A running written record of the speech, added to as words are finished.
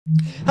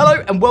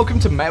Hello and welcome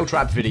to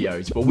Mailtrap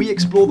videos, where we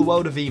explore the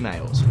world of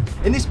emails.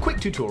 In this quick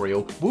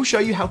tutorial, we'll show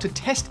you how to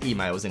test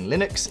emails in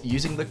Linux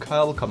using the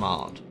curl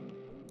command.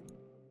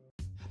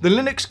 The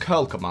Linux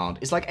curl command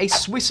is like a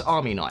Swiss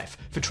Army knife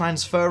for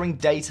transferring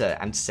data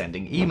and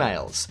sending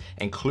emails,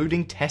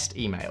 including test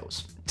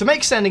emails. To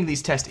make sending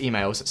these test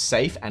emails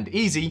safe and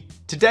easy,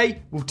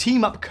 today we'll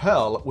team up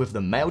curl with the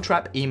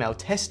Mailtrap email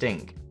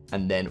testing,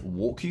 and then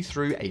walk you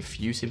through a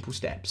few simple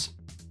steps.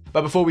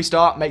 But before we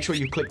start, make sure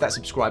you click that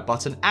subscribe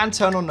button and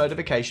turn on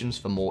notifications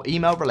for more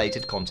email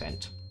related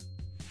content.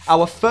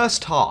 Our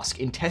first task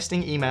in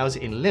testing emails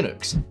in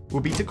Linux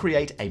will be to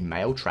create a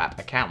Mailtrap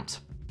account.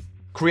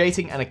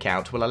 Creating an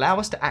account will allow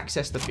us to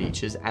access the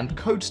features and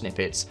code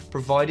snippets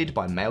provided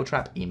by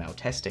Mailtrap Email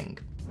Testing,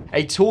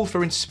 a tool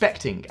for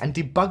inspecting and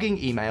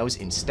debugging emails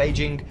in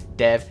staging,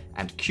 dev,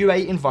 and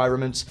QA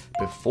environments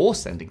before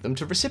sending them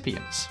to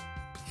recipients.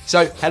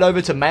 So head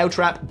over to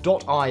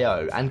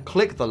mailtrap.io and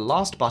click the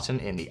last button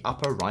in the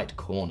upper right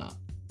corner.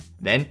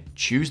 Then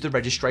choose the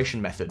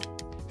registration method,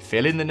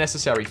 fill in the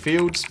necessary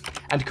fields,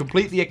 and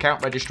complete the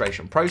account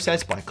registration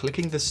process by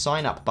clicking the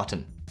sign up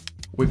button.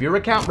 With your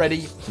account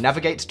ready,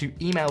 navigate to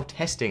email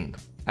testing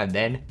and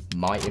then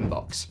my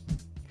inbox.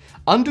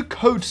 Under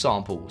code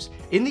samples,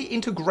 in the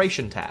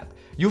integration tab,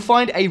 you'll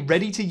find a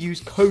ready to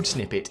use code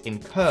snippet in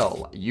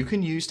curl you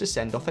can use to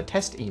send off a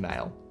test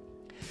email.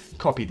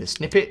 Copy the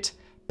snippet,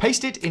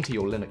 paste it into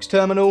your Linux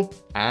terminal,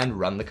 and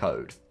run the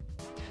code.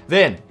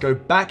 Then go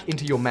back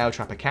into your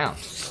Mailtrap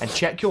account and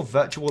check your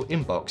virtual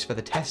inbox for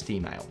the test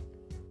email.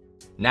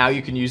 Now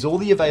you can use all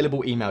the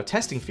available email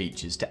testing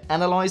features to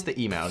analyze the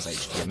email's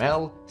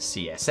HTML,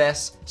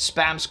 CSS,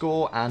 spam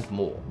score, and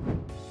more.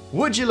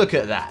 Would you look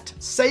at that?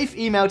 Safe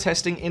email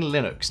testing in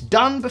Linux,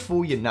 done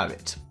before you know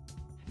it.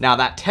 Now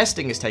that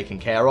testing is taken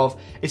care of,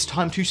 it's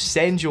time to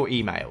send your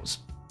emails.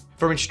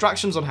 For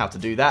instructions on how to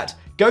do that,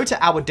 go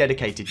to our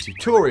dedicated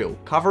tutorial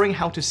covering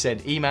how to send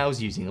emails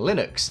using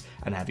Linux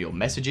and have your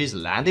messages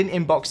land in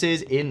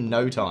inboxes in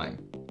no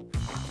time.